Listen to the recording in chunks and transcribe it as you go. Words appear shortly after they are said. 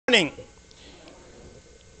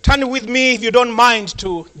Turn with me, if you don't mind,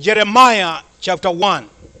 to Jeremiah chapter 1.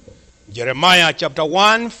 Jeremiah chapter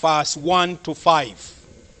 1, verse 1 to 5.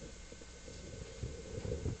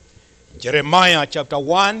 Jeremiah chapter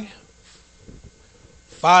 1,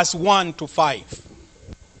 verse 1 to 5.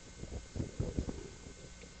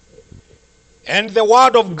 And the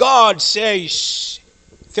word of God says,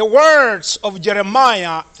 the words of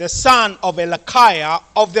Jeremiah, the son of Hilkiah,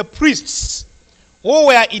 of the priests, who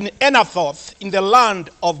were in Anathoth in the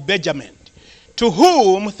land of Benjamin, to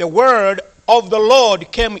whom the word of the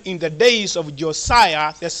Lord came in the days of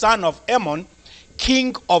Josiah, the son of Ammon,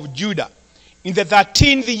 king of Judah, in the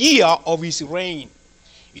 13th year of his reign.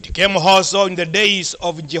 It came also in the days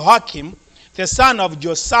of Jehoiakim, the son of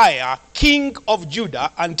Josiah, king of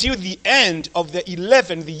Judah, until the end of the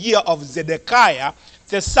 11th year of Zedekiah,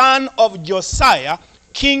 the son of Josiah,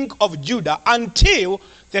 king of Judah, until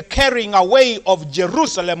the carrying away of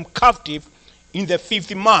Jerusalem captive in the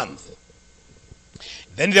 5th month.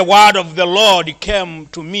 Then the word of the Lord came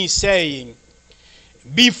to me, saying,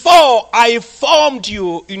 before I formed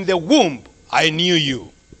you in the womb, I knew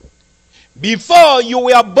you. Before you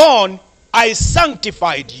were born, I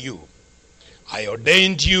sanctified you. I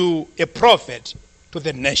ordained you a prophet to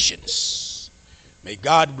the nations. May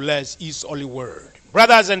God bless his holy word.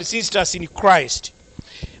 Brothers and sisters in Christ,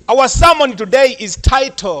 our sermon today is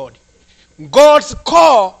titled, God's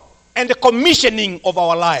Call and the Commissioning of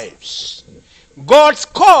Our Lives. God's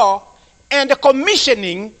Call and the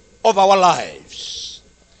Commissioning of Our Lives.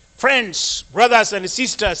 Friends, brothers and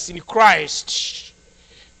sisters in Christ,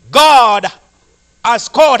 God has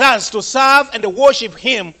called us to serve and worship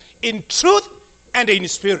Him in truth and in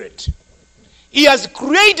spirit. He has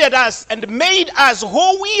created us and made us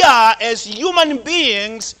who we are as human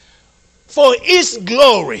beings for His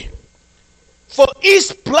glory, for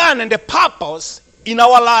His plan and the purpose in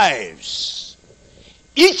our lives.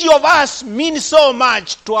 Each of us means so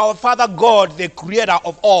much to our Father God, the Creator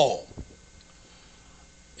of all.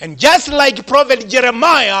 And just like Prophet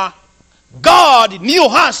Jeremiah, God knew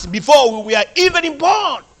us before we were even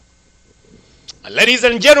born. And ladies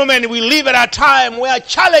and gentlemen, we live at a time where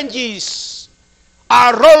challenges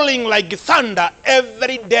are rolling like thunder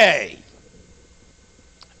every day.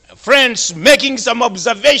 Friends, making some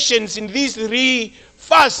observations in these 3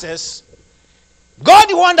 verses, God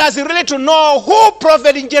wants us really to know who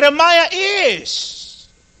Prophet Jeremiah is.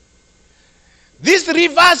 These 3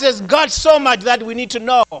 verses got so much that we need to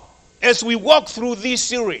know as we walk through this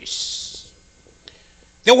series.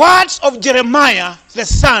 The words of Jeremiah, the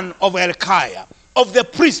son of Hilkiah, of the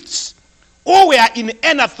priests, who were in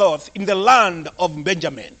Anathoth in the land of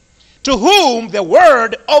Benjamin, to whom the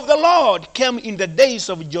word of the Lord came in the days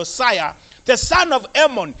of Josiah, the son of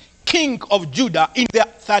Ammon, king of Judah, in the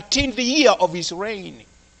 13th year of his reign.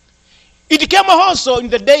 It came also in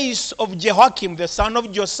the days of Jehoiakim, the son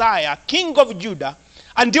of Josiah, king of Judah,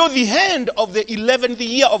 until the end of the 11th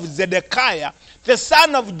year of Zedekiah, the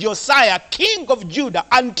son of Josiah, king of Judah,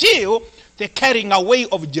 until the carrying away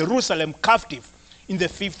of Jerusalem captive in the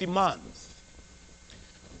 5th month.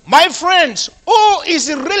 My friends, who is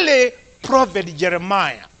really Prophet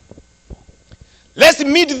Jeremiah? Let's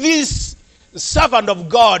meet this servant of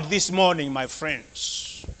God this morning, my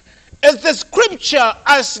friends. As the scripture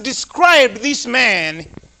has described this man,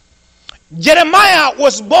 Jeremiah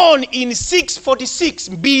was born in 646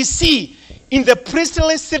 BC in the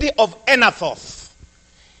priestly city of Anathoth,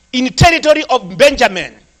 in the territory of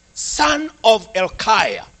Benjamin, son of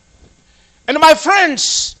Hilkiah. And my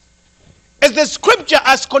friends, as the scripture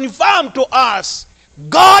has confirmed to us,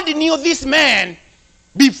 God knew this man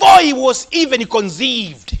before he was even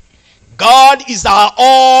conceived. God is our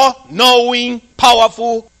all-knowing,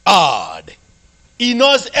 powerful God. He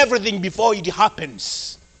knows everything before it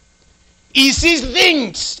happens. He sees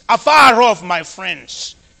things afar off, my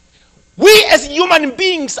friends. We as human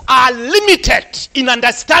beings are limited in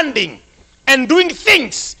understanding and doing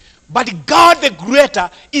things, but God the Creator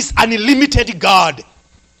is an unlimited God.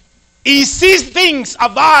 He sees things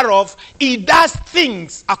afar off. He does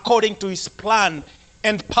things according to His plan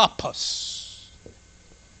and purpose.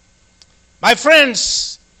 My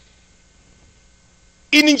friends,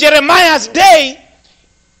 in Jeremiah's day,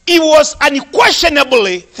 he was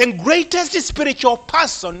unquestionably the greatest spiritual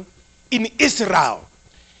person in Israel.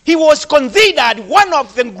 He was considered one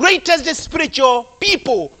of the greatest spiritual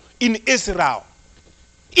people in Israel.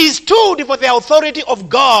 He stood for the authority of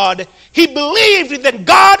God. He believed in the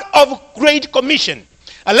God of Great Commission.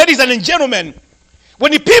 And ladies and gentlemen,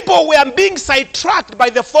 when the people were being sidetracked by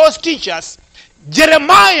the false teachers,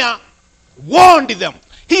 Jeremiah warned them.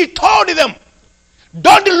 He told them,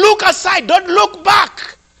 don't look aside, don't look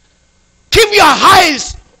back. your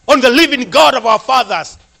eyes on the living God of our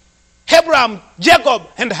fathers, Abraham, Jacob,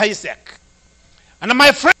 and Isaac. And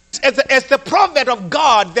my friends, as the prophet of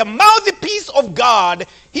God, the mouthpiece of God,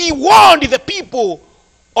 he warned the people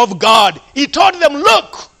of God. He told them,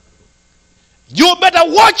 look, you better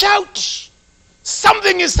watch out.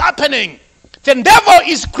 Something is happening. The devil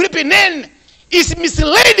is creeping in, is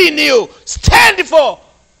misleading you. Stand for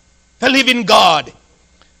the living God.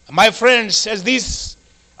 My friends, as this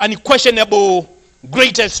unquestionable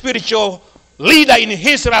greatest spiritual leader in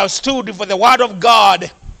Israel stood for the word of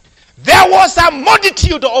God, there was a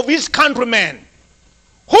multitude of his countrymen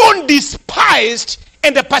who despised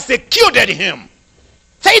and persecuted him.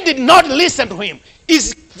 They did not listen to him.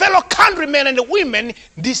 His fellow countrymen and women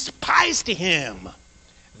despised him.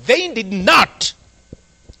 They did not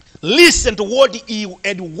listen to what he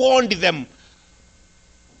had warned them.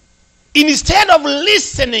 Instead of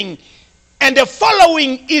listening and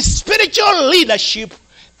following his spiritual leadership,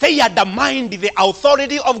 they undermined the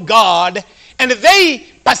authority of God, and they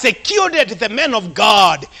persecuted the men of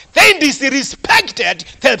God. They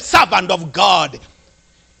disrespected the servant of God.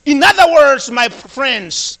 In other words, my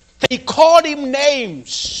friends, they called him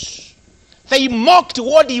names. They mocked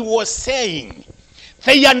what he was saying.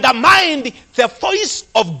 They undermined the voice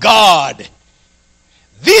of God.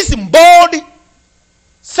 This bold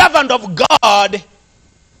servant of God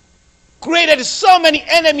created so many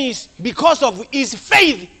enemies because of his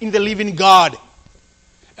faith in the living God.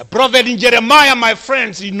 A prophet in Jeremiah, my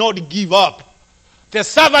friends, did not give up. The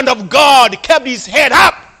servant of God kept his head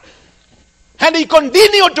up, and he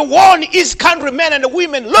continued to warn his countrymen and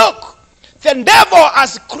women, look, the devil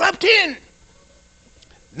has crept in.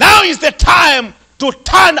 Now is the time to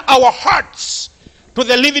turn our hearts to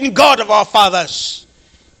the living God of our fathers.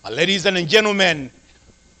 Ladies and gentlemen,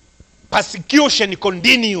 persecution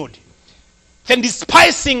continued. The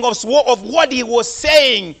despising of what he was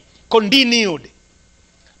saying continued.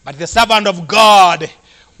 But the servant of God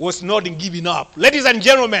was not giving up. Ladies and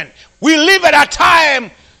gentlemen, we live at a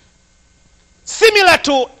time similar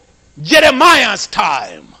to Jeremiah's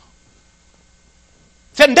time.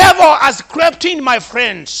 The devil has crept in, my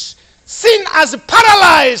friends. Sin has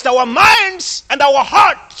paralyzed our minds and our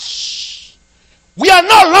hearts. We are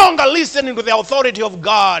no longer listening to the authority of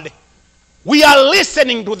God. We are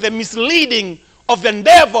listening to the misleading of the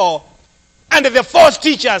devil and the false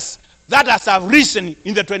teachers that have risen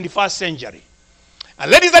in the 21st century.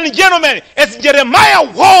 And ladies and gentlemen, as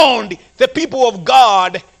Jeremiah warned the people of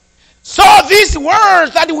God, so these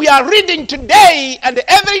words that we are reading today and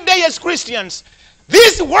every day as Christians,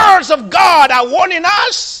 these words of God are warning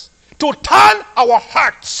us to turn our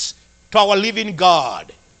hearts to our living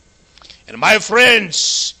God. And my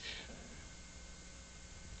friends,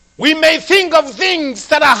 we may think of things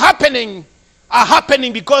that are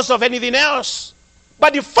happening because of anything else.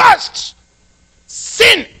 But first,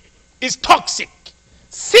 sin is toxic.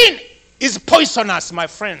 Sin is poisonous, my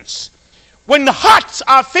friends. When hearts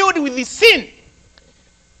are filled with sin,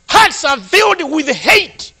 hearts are filled with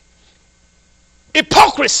hate,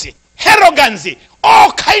 hypocrisy, arrogancy,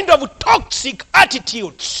 all kind of toxic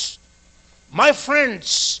attitudes. My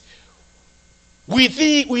friends, we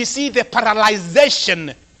see the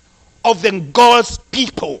paralyzation of the God's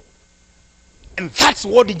people. And that's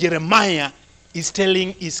what Jeremiah is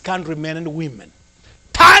telling his countrymen and women.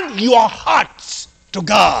 Turn your hearts to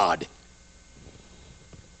God.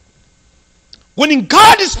 When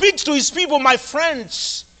God speaks to his people, my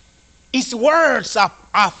friends, his words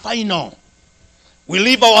are final. We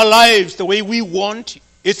live our lives the way we want.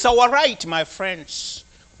 It's our right, my friends.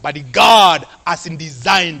 But God has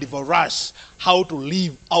designed for us how to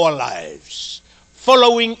live our lives,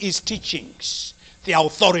 following his teachings, the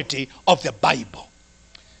authority of the Bible.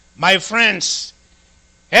 My friends,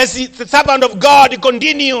 as the servant of God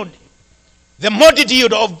continued, the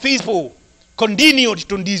multitude of people continued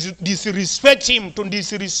to disrespect him, to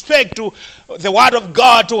disrespect to the word of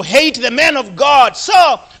God, to hate the men of God.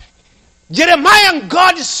 So Jeremiah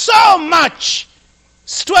got so much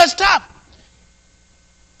stressed up.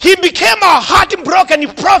 He became a heartbroken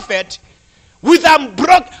prophet with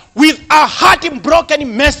a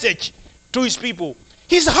heartbroken message to his people.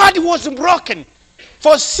 His heart was broken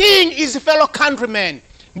for seeing his fellow countrymen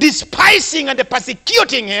despising and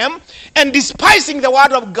persecuting him and despising the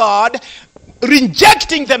word of God,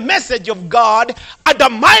 rejecting the message of God,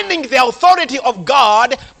 undermining the authority of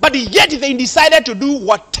God, but yet they decided to do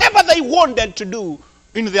whatever they wanted to do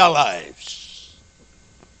in their lives.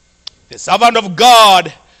 The servant of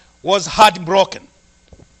God was heartbroken.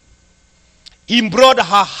 He brought her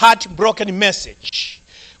heartbroken message.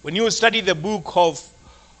 When you study the book of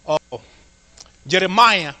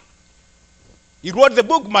Jeremiah, He wrote the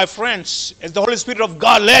book, my friends, as the Holy Spirit of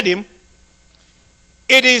God led him.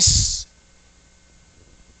 It is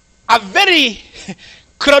a very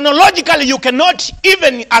chronologically, you cannot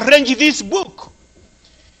even arrange this book.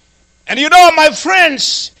 And you know, my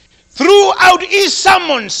friends, throughout his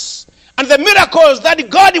sermons and the miracles that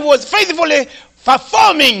God was faithfully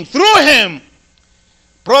performing through him,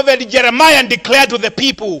 Prophet Jeremiah declared to the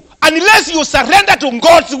people, unless you surrender to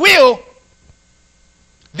God's will,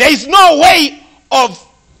 there is no way of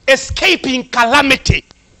escaping calamity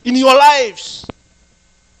in your lives.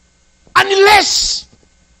 Unless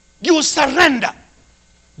you surrender.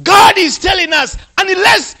 God is telling us,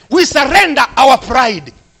 unless we surrender our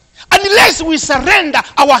pride, unless we surrender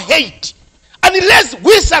our hate, unless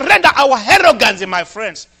we surrender our arrogance, my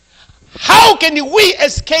friends, how can we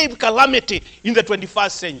escape calamity in the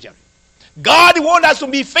 21st century? God wants us to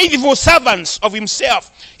be faithful servants of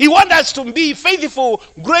himself. He wants us to be faithful,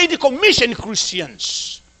 Great Commission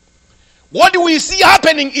Christians. What we see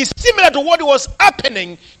happening is similar to what was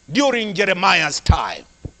happening during Jeremiah's time.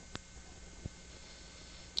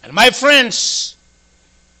 And my friends,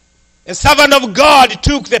 a servant of God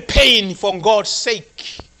took the pain for God's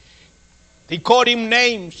sake. They called him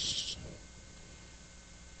names.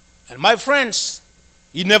 And my friends,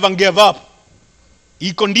 he never gave up.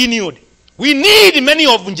 He continued. We need many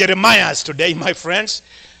of Jeremiah's today, my friends,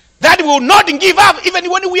 that will not give up even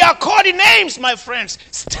when we are called names, my friends.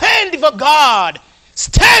 Stand for God.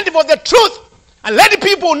 Stand for the truth. And let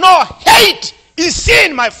people know hate is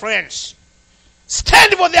sin, my friends.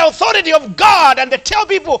 Stand for the authority of God and tell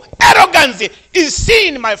people arrogance is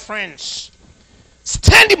sin, my friends.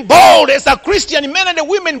 Stand bold as a Christian, men and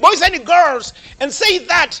women, boys and girls, and say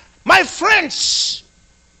that, my friends,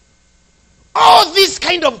 all this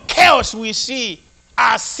kind of chaos we see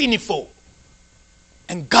are sinful.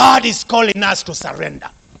 And God is calling us to surrender.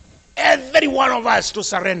 Every one of us to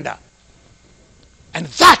surrender. And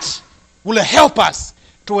that will help us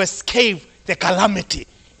to escape the calamity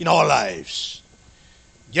in our lives.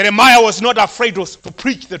 Jeremiah was not afraid to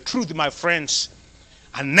preach the truth, my friends.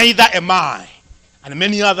 And neither am I. And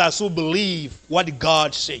many others who believe what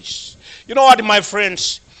God says. You know what, my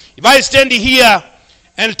friends? If I stand here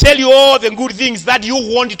and tell you all the good things that you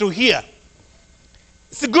want to hear,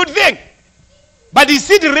 it's a good thing. But is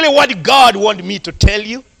it really what God wants me to tell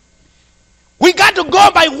you? We got to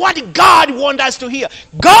go by what God wants us to hear.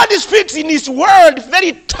 God speaks in his word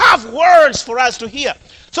very tough words for us to hear,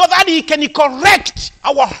 so that he can correct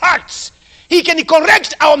our hearts. He can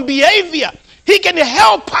correct our behavior. He can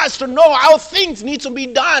help us to know how things need to be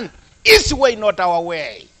done. His way, not our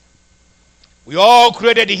way. We all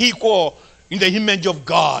created equal in the image of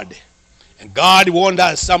God. And God wants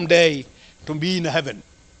us someday to be in heaven.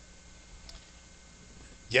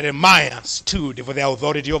 Jeremiah stood for the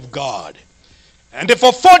authority of God. And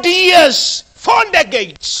for 40 years, 4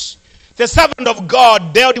 decades, the servant of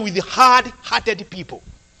God dealt with hard-hearted people.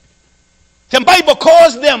 The Bible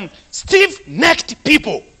calls them stiff-necked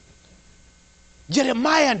people.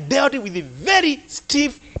 Jeremiah dealt with very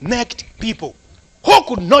stiff-necked people who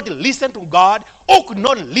could not listen to God, who could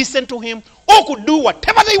not listen to him, who could do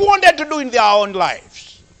whatever they wanted to do in their own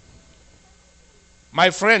lives. My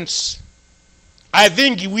friends, I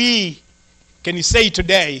think we can say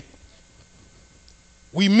today,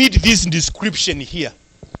 we meet this description here.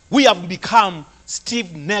 We have become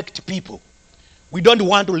stiff-necked people. We don't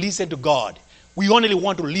want to listen to God. We only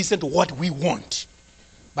want to listen to what we want.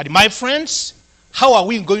 But my friends, how are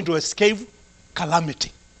we going to escape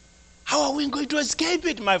calamity? How are we going to escape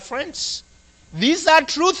it, my friends? These are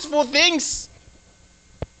truthful things.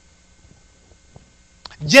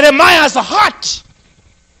 Jeremiah's heart,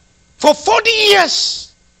 for 40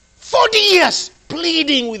 years,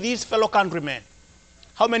 pleading with his fellow countrymen.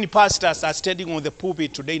 How many pastors are standing on the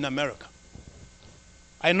pulpit today in America?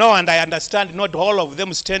 I know and I understand not all of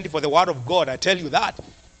them stand for the word of God. I tell you that.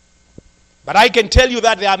 But I can tell you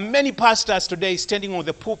that there are many pastors today standing on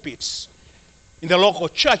the pulpits in the local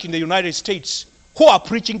church in the United States who are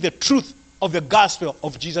preaching the truth of the gospel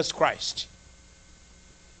of Jesus Christ.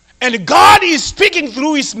 And God is speaking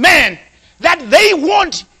through his men that they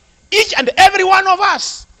want each and every one of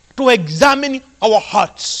us to examine our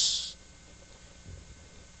hearts.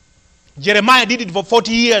 Jeremiah did it for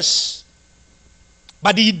 40 years.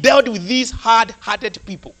 But he dealt with these hard-hearted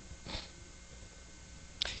people.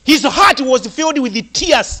 His heart was filled with the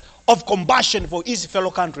tears of compassion for his fellow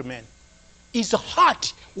countrymen. His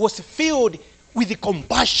heart was filled with the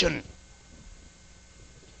compassion.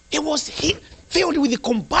 It was filled with the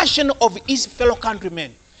compassion of his fellow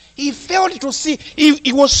countrymen. He failed to see,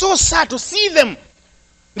 he was so sad to see them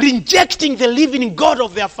rejecting the living God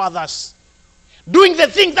of their fathers. doing the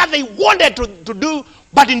things that they wanted to do,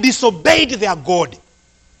 but disobeyed their God.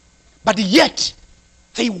 But yet,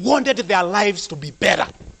 they wanted their lives to be better.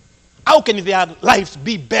 How can their lives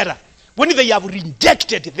be better when they have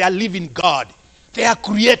rejected their living God, their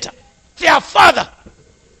Creator, their Father?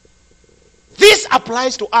 This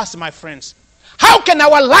applies to us, my friends. How can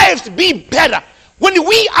our lives be better when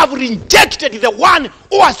we have rejected the one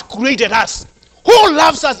who has created us, who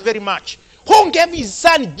loves us very much, who gave his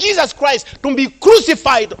Son, Jesus Christ, to be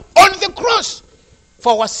crucified on the cross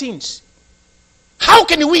for our sins? How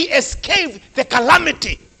can we escape the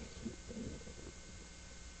calamity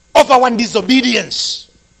of our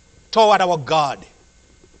disobedience toward our God?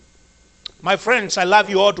 My friends, I love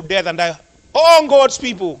you all to death, and all God's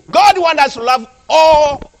people. God wants us to love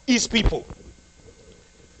all his people.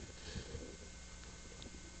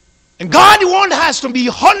 And God wants us to be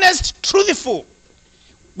honest, truthful.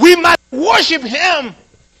 We must worship him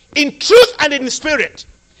in truth and in spirit.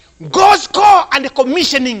 God's call and the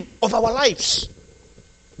commissioning of our lives.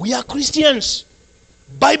 We are Christians,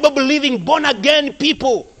 Bible-believing, born-again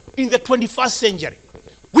people in the 21st century.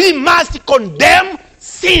 We must condemn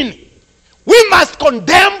sin. We must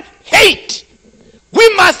condemn hate.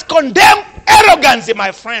 We must condemn arrogance,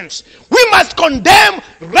 my friends. We must condemn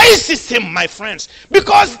racism, my friends,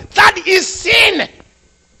 because that is sin.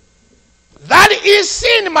 That is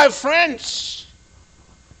sin, my friends.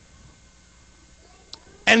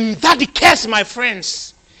 And that case, my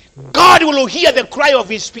friends, God will hear the cry of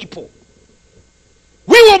his people.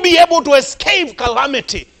 We will be able to escape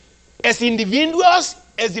calamity as individuals,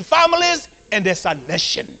 as the families, and as a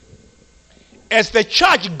nation. As the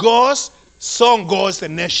church goes, so goes the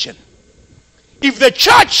nation. If the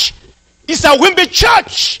church is a wimpy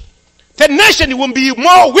church, the nation will be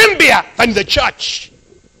more wimpier than the church.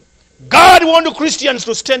 God wants Christians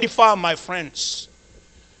to stand firm, my friends.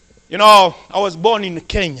 You know, I was born in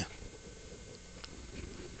Kenya.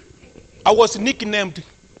 I was nicknamed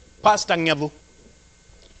Pastor Ngevu.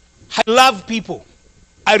 I love people.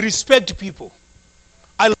 I respect people.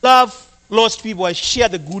 I love lost people. I share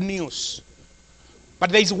the good news.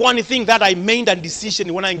 But there is one thing that I made a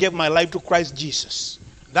decision when I gave my life to Christ Jesus.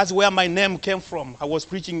 That's where my name came from.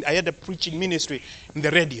 I had a preaching ministry in the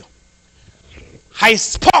radio. I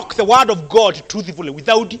spoke the word of God truthfully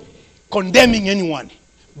without condemning anyone,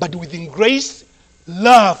 but within grace,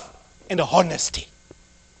 love, and honesty.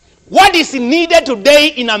 What is needed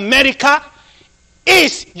today in America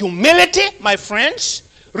is humility, my friends,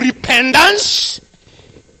 repentance,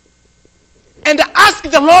 and ask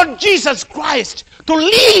the Lord Jesus Christ to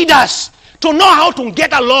lead us, to know how to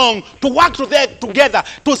get along, to work together,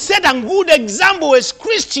 to set a good example as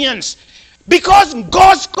Christians, because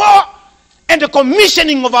God's call and the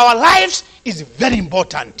commissioning of our lives is very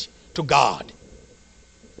important to God.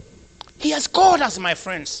 He has called us, my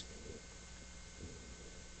friends.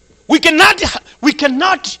 We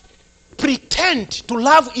cannot pretend to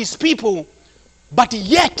love his people, but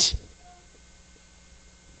yet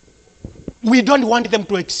we don't want them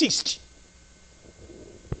to exist.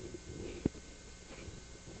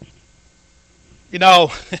 You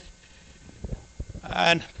know,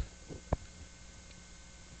 and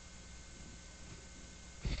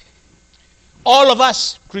all of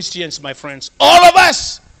us Christians, my friends, all of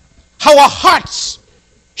us, our hearts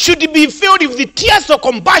should be filled with the tears of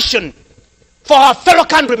compassion for our fellow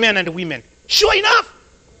countrymen and women. Sure enough.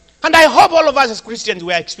 And I hope all of us as Christians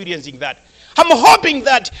we are experiencing that. I'm hoping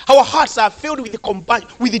that our hearts are filled with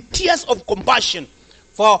the tears of compassion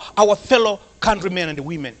for our fellow countrymen and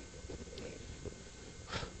women.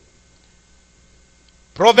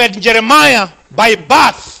 Prophet Jeremiah, by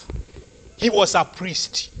birth, he was a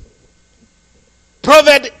priest.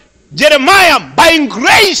 Prophet Jeremiah, by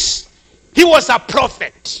grace, he was a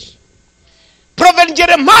prophet. Prophet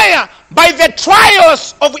Jeremiah, by the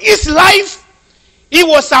trials of his life, he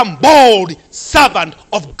was a bold servant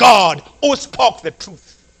of God who spoke the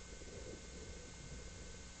truth.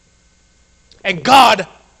 And God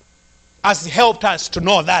has helped us to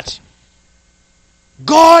know that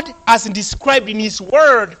God has described in his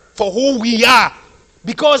word for who we are,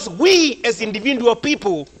 because we as individual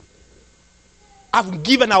people have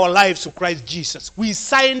given our lives to Christ Jesus. We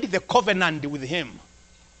signed the covenant with him.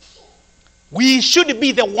 We should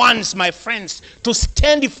be the ones, my friends, to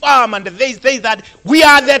stand firm and they say that we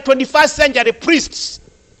are the 21st century priests.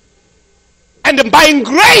 And by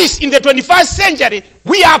grace in the 21st century,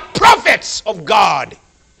 we are prophets of God.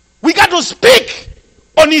 We got to speak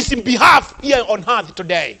on his behalf here on earth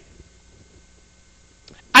today.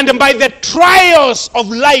 And by the trials of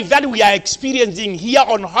life that we are experiencing here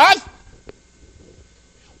on earth,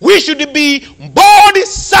 we should be bold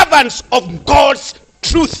servants importance of God's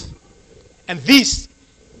truth. And this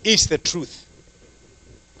is the truth.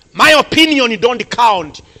 My opinion don't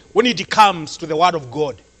count when it comes to the word of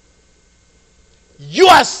God.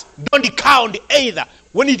 Yours don't count either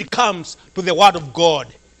when it comes to the word of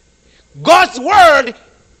God. God's word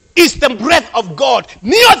is the breath of God.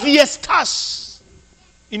 Neothiestas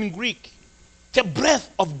in Greek. The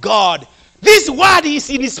breath of God. This word is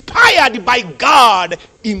inspired by God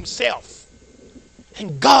himself.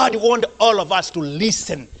 And God wants all of us to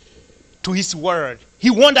listen to his word. He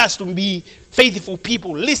wants us to be faithful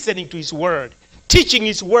people listening to his word, teaching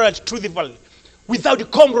his word truthfully,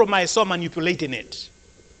 without compromise or manipulating it.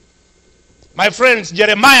 My friends,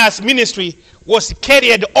 Jeremiah's ministry was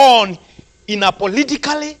carried on in a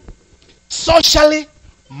politically, socially,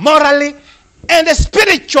 morally, and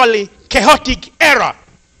spiritually chaotic era.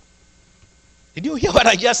 Did you hear what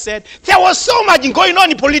I just said? There was so much going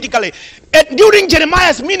on politically. And during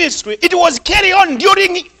Jeremiah's ministry, it was carried on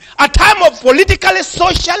during a time of politically,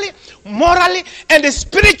 socially, morally, and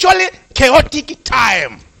spiritually chaotic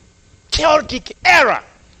time. Chaotic era.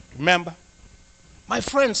 Remember? My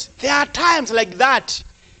friends, there are times like that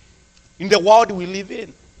in the world we live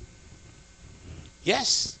in.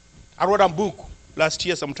 Yes. I wrote a book last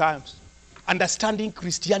year sometimes. Understanding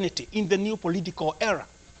Christianity in the new political era.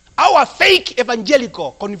 Our fake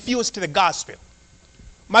evangelical confused the gospel.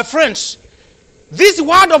 My friends, this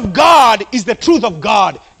word of God is the truth of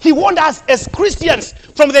God. He wants us as Christians,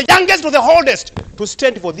 from the youngest to the oldest, to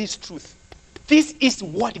stand for this truth. This is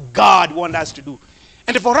what God wants us to do.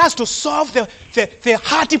 And for us to solve the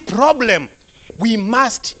heart problem, we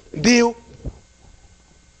must deal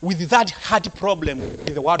with that heart problem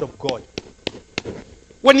with the word of God.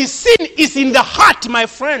 When sin is in the heart, my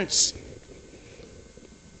friends,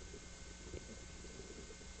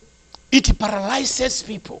 it paralyzes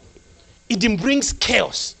people. It brings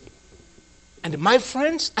chaos. And my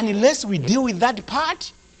friends, unless we deal with that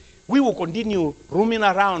part, we will continue roaming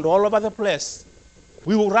around all over the place.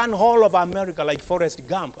 We will run all over America like Forrest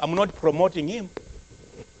Gump. I'm not promoting him.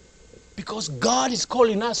 Because God is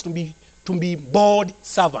calling us to be bold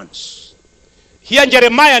servants. Here in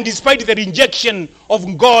Jeremiah, despite the rejection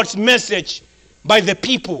of God's message by the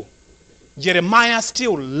people, Jeremiah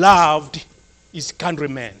still loved his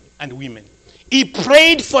countrymen and women. He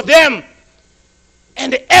prayed for them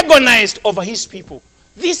and agonized over his people.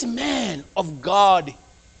 This man of God,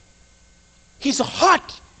 his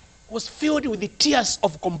heart was filled with the tears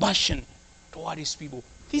of compassion toward his people.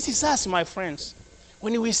 This is us, my friends.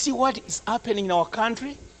 When we see what is happening in our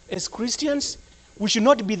country as Christians, we should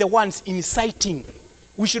not be the ones inciting.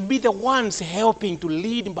 We should be the ones helping to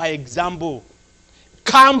lead by example.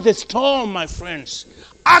 Calm the storm, my friends.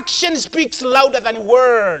 Action speaks louder than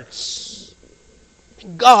words.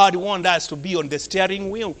 God wants us to be on the steering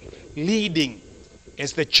wheel, leading.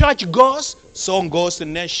 As the church goes, so goes the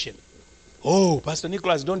nation. Oh, Pastor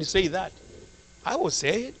Nicholas, don't say that. I will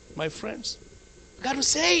say it, my friends. Got to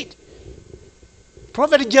say it.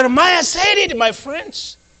 Prophet Jeremiah said it, my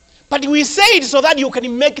friends. But we say it so that you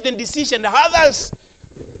can make the decision. Others,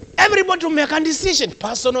 everybody to make a decision,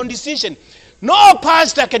 personal decision. No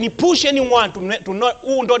pastor can push anyone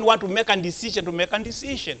who don't want to make a decision to make a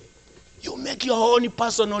decision. You make your own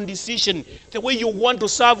personal decision. The way you want to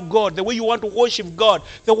serve God, the way you want to worship God,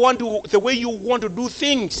 the way you want to do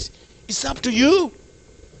things. It's up to you.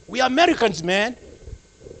 We are Americans, man.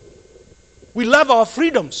 We love our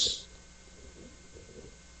freedoms.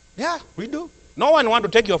 Yeah, we do. No one wants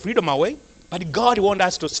to take your freedom away, but God wants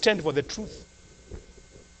us to stand for the truth.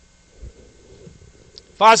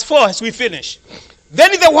 Verse 4, as we finish.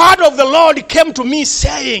 Then the word of the Lord came to me,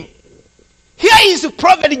 saying, here is the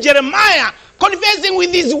prophet Jeremiah confessing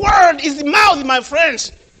with his word, his mouth, my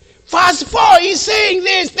friends. Verse 4, he's saying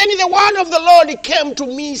this. Then the word of the Lord came to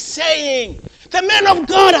me, saying, the man of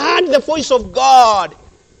God heard the voice of God.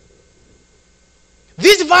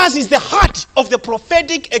 This verse is the heart of the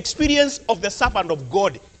prophetic experience of the servant of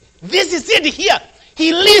God. This is it here.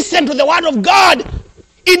 He listened to the word of God.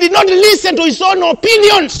 He did not listen to his own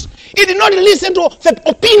opinions. He did not listen to the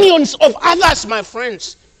opinions of others, my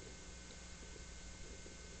friends.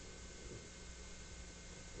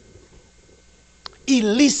 He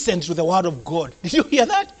listened to the word of God. Did you hear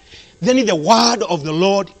that? Then the word of the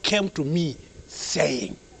Lord came to me,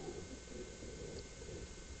 saying.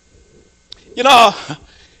 You know,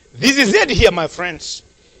 this is it here, my friends.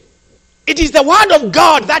 It is the word of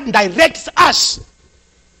God that directs us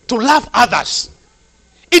to love others.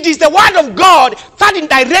 It is the word of God that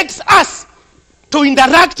directs us to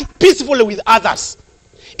interact peacefully with others.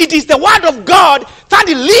 It is the word of God that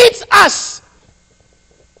leads us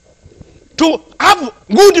to have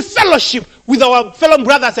good fellowship with our fellow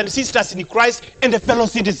brothers and sisters in Christ and the fellow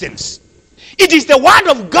citizens. It is the word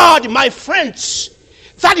of God, my friends,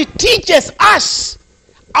 that it teaches us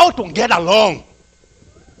how to get along.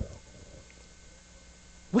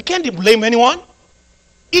 We can't blame anyone.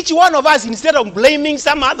 Each one of us, instead of blaming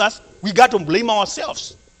some others, we got to blame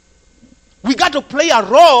ourselves. We got to play a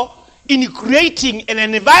role in creating an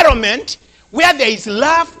environment where there is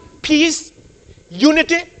love, peace,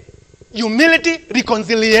 unity, humility,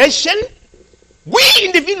 reconciliation. We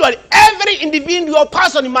individually, every individual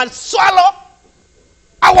person must swallow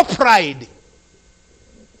our pride.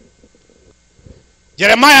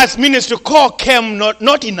 Jeremiah's ministry call came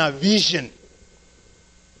not in a vision,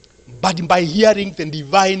 but by hearing the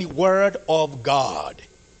divine word of God.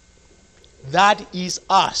 That is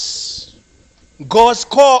us. God's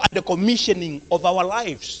call and the commissioning of our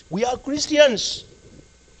lives. We are Christians.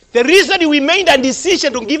 The reason we made a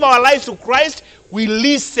decision to give our lives to Christ, we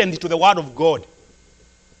listened to the word of God.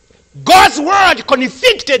 God's word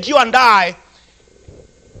convicted you and I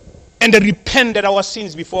and repented our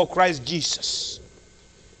sins before Christ Jesus.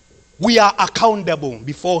 We are accountable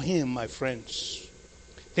before him, my friends.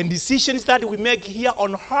 The decisions that we make here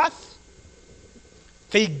on earth,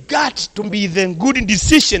 they got to be the good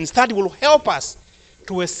decisions that will help us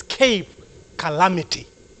to escape calamity.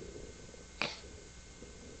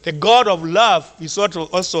 The God of love is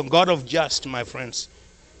also God of justice, my friends.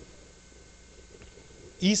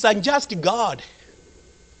 He is a just God.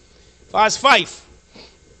 Verse 5.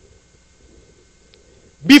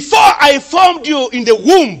 Before I formed you in the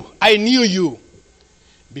womb, I knew you.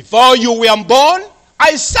 Before you were born,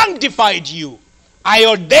 I sanctified you. I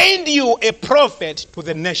ordained you a prophet to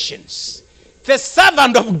the nations. The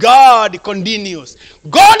servant of God continues.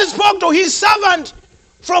 God spoke to his servant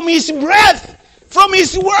from his breath, from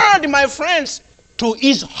his word, my friends, to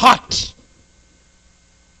his heart.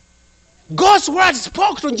 God's word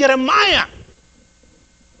spoke to Jeremiah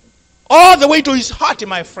all the way to his heart,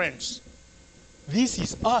 my friends. This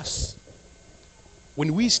is us.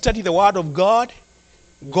 When we study the word of God,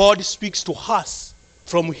 God speaks to us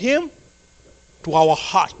from him to our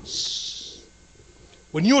hearts.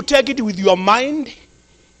 When you take it with your mind,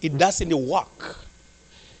 it doesn't work.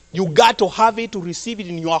 You got to have it to receive it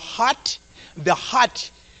in your heart.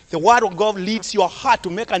 The word of God leads your heart to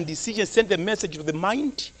make a decision, send the message to the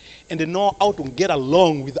mind, and to know how to get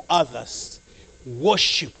along with others.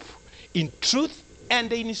 Worship in truth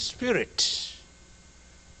and in spirit.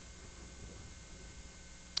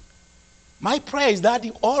 My prayer is that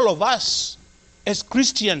all of us, as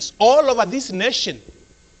Christians, all over this nation,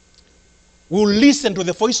 will listen to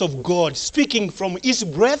the voice of God speaking from his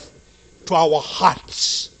breath to our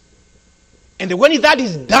hearts. And when that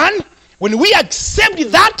is done, when we accept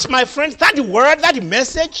that, my friends, that word, that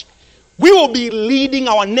message, we will be leading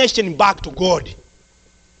our nation back to God.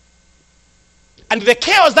 And the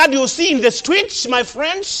chaos that you see in the streets, my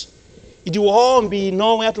friends, it will all be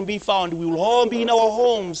nowhere to be found. We will all be in our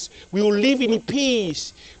homes. We will live in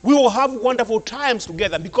peace. We will have wonderful times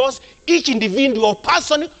together because each individual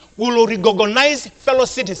person will recognize fellow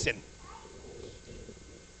citizen.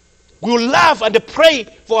 We will love and pray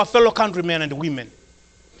for our fellow countrymen and women.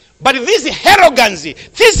 But this arrogancy,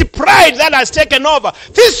 this pride that has taken over,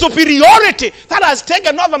 this superiority that has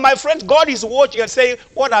taken over, my friends, God is watching and saying,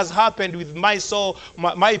 what has happened with my soul,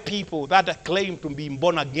 my people that claim to be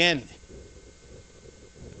born again?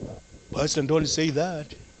 Pastor, don't say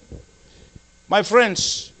that. My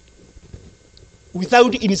friends,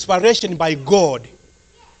 without inspiration by God,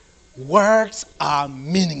 words are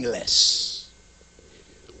meaningless.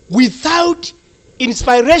 Without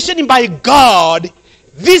inspiration by God,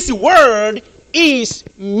 this word is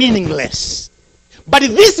meaningless. But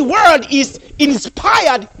this word is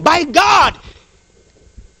inspired by God.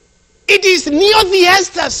 It is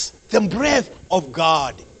neothiestus, the breath of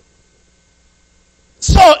God.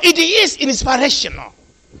 So it is inspirational.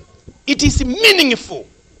 It is meaningful.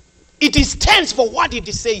 It stands for what it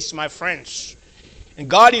says, my friends. And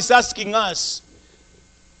God is asking us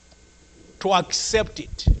to accept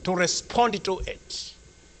it, to respond to it,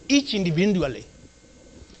 each individually.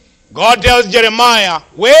 God tells Jeremiah,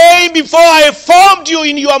 way before I formed you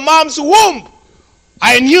in your mom's womb,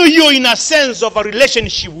 I knew you in a sense of a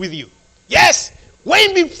relationship with you. Yes,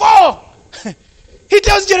 way before. He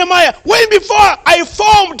tells Jeremiah, way before I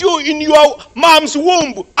formed you in your mom's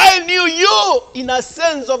womb, I knew you in a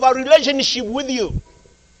sense of a relationship with you.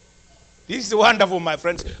 This is wonderful, my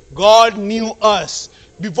friends. God knew us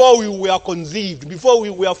before we were conceived, before we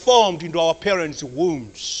were formed into our parents'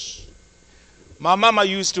 wombs. My mama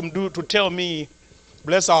used to tell me,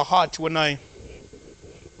 bless her heart, when I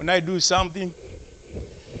When I do something,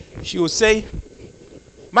 she will say,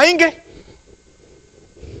 Mainge,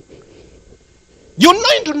 you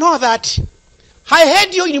need to know that I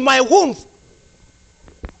had you in my womb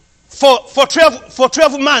for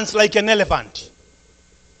 12 months like an elephant.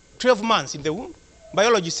 12 months in the womb.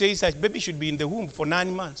 Biology says that baby should be in the womb for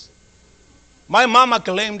 9 months. My mama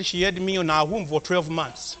claimed she had me in her womb for 12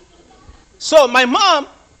 months. So my mom,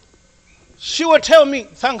 she would tell me,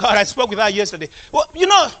 thank God I spoke with her yesterday. Well, you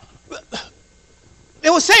know, they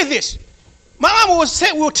will say this. My mom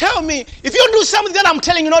will tell me, if you do something that I'm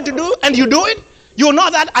telling you not to do and you do it, you know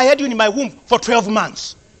that I had you in my womb for 12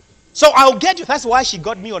 months. So I'll get you. That's why she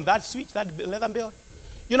got me on that switch, that leather belt.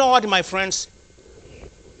 You know what, my friends?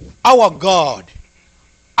 Our God,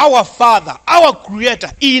 our Father, our Creator,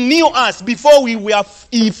 He knew us before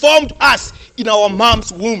He formed us in our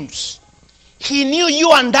mom's wombs. He knew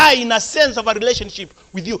you and I in a sense of a relationship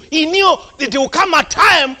with you. He knew that there will come a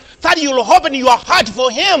time that you will open your heart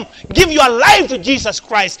for Him, give your life to Jesus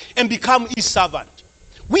Christ, and become His servant.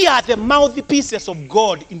 We are the mouthpieces of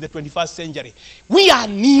God in the 21st century. We are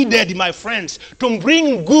needed, my friends, to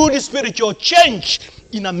bring good spiritual change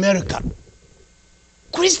in America.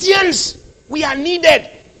 Christians, we are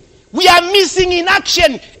needed. We are missing in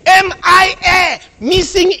action. MIA,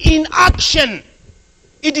 missing in action.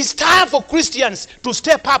 It is time for Christians to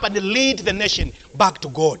step up and lead the nation back to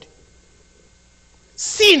God.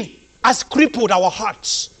 Sin has crippled our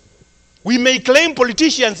hearts. We may claim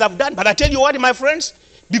politicians have done, but I tell you what, my friends,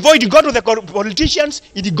 before it got to the politicians,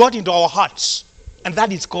 it got into our hearts. And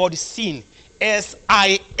that is called sin.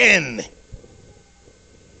 S-I-N.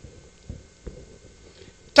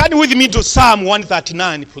 Turn with me to Psalm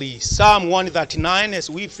 139, please. Psalm 139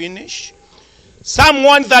 as we finish. Psalm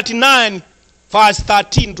 139, verse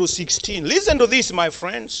 13 to 16. Listen to this, my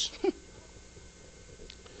friends.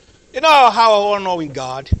 You know how all-knowing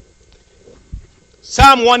God.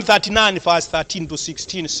 Psalm 139, verse 13 to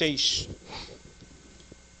 16 says,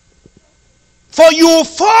 For you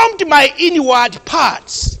formed my inward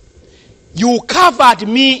parts. You covered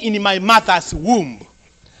me in my mother's womb.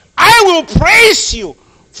 I will praise you,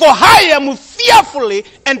 for I am fearfully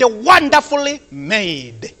and wonderfully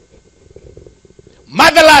made.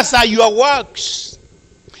 Marvelous are your works,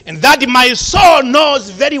 and that my soul knows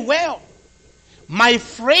very well. My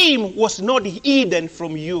frame was not hidden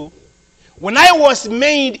from you when I was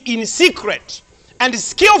made in secret and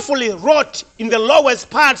skillfully wrought in the lowest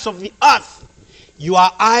parts of the earth. Your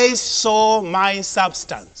eyes saw my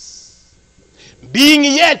substance, being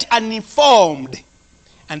yet uninformed,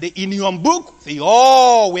 and in your book they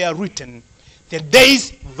all were written, the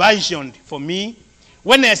days visioned for me,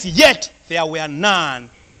 when as yet there were none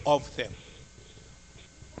of them.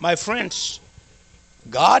 My friends,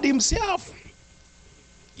 God Himself,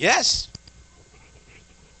 yes,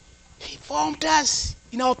 He formed us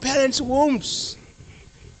in our parents' wombs.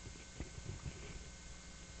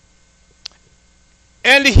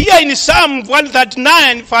 And here in Psalm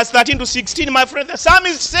 139, verse 13 to 16, my friend, the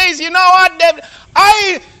psalmist says, you know what, David,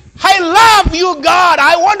 I love you, God.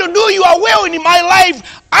 I want to do your will in my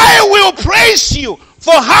life. I will praise you,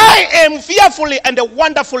 for I am fearfully and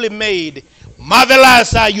wonderfully made.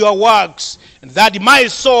 Marvelous are your works, and that my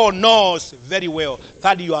soul knows very well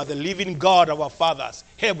that you are the living God of our fathers,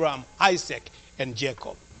 Abraham, Isaac, and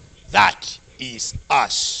Jacob. That is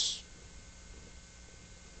us.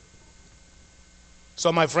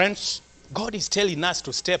 So, my friends, God is telling us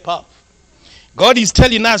to step up. God is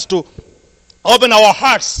telling us to open our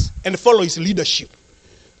hearts and follow His leadership.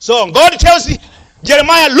 So, God tells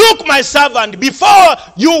Jeremiah, look, my servant, before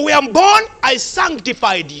you were born, I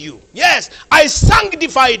sanctified you. Yes, I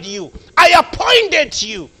sanctified you. I appointed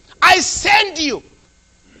you. I sent you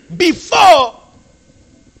before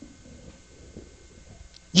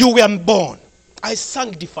you were born. I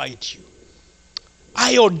sanctified you.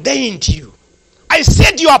 I ordained you. I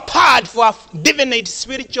set you apart for a divinate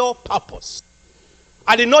spiritual purpose.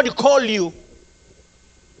 I did not call you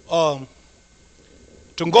to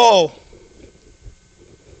go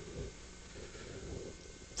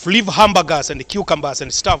flip hamburgers and cucumbers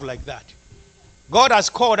and stuff like that. God has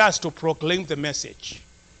called us to proclaim the message.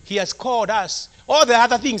 He has called us. All the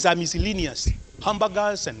other things are miscellaneous.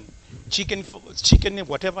 Hamburgers and chicken,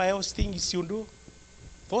 whatever else things you do.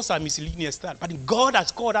 Those are miscellaneous stuff. But God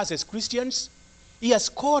has called us as Christians. He has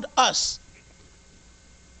called us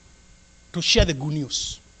to share the good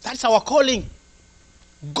news. That's our calling.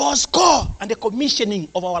 God's call and the commissioning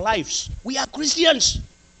of our lives. We are Christians.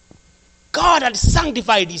 God has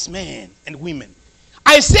sanctified His men and women.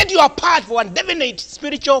 I set you apart for a definite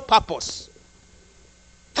spiritual purpose.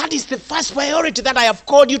 That is the first priority that I have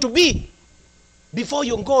called you to be. before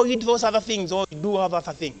you go eat those other things or do other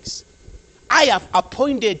things. I have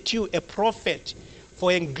appointed you a prophet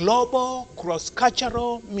for a global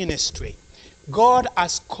cross-cultural ministry. God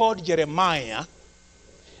has called Jeremiah.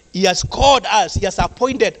 He has called us. He has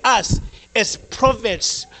appointed us as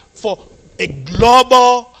prophets for a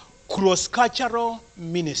global cross-cultural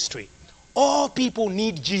ministry. All people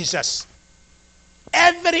need Jesus.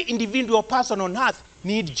 Every individual person on earth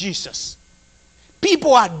needs Jesus.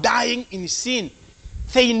 People are dying in sin.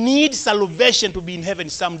 They need salvation to be in heaven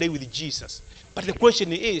someday with Jesus. But the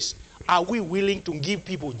question is, are we willing to give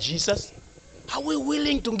people Jesus? Are we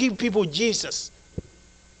willing to give people Jesus?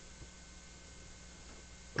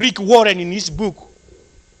 Rick Warren, in his book,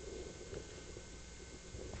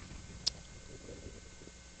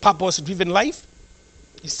 Purpose-Driven Life,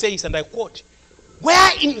 he says, and I quote,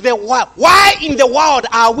 why in the world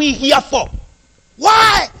are we here for?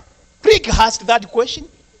 Why? Rick asked that question.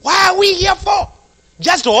 Why are we here for?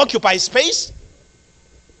 Just to occupy space?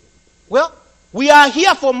 Well, we are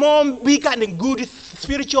here for more bigger and good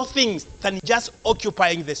spiritual things than just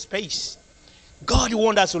occupying the space. God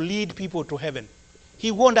wants us to lead people to heaven.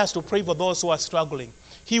 He wants us to pray for those who are struggling.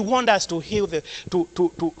 He wants us to heal,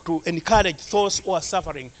 to encourage those who are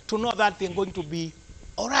suffering, to know that they're going to be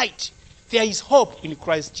all right. There is hope in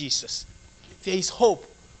Christ Jesus. There is hope.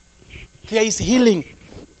 There is healing.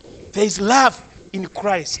 There is love in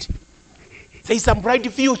Christ. There is a bright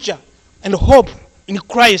future and hope in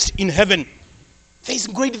Christ in heaven. There is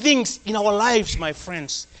great things in our lives, my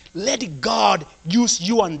friends. Let God use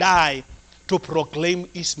you and I to proclaim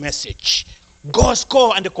his message. God's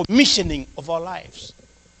call and the commissioning of our lives.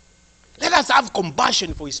 Let us have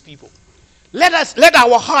compassion for his people. Let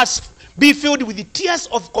our hearts be filled with the tears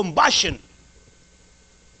of compassion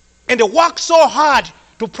and work so hard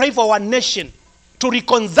to pray for our nation, to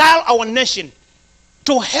reconcile our nation,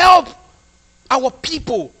 to help our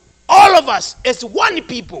people, all of us as one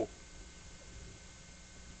people,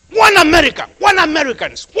 one America, one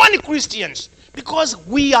Americans, one Christians, because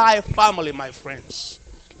we are a family, my friends.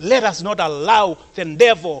 Let us not allow the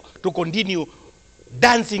devil to continue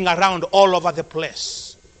dancing around all over the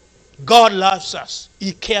place. God loves us.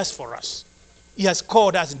 He cares for us. He has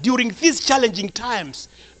called us during these challenging times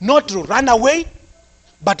not to run away,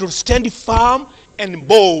 but to stand firm and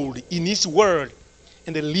bold in his word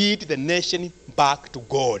and lead the nation back to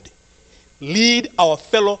God. Lead our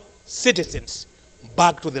fellow citizens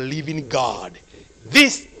back to the living God.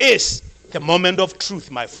 This is the moment of truth,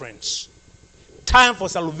 my friends. Time for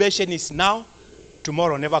salvation is now.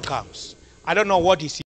 Tomorrow never comes. I don't know what is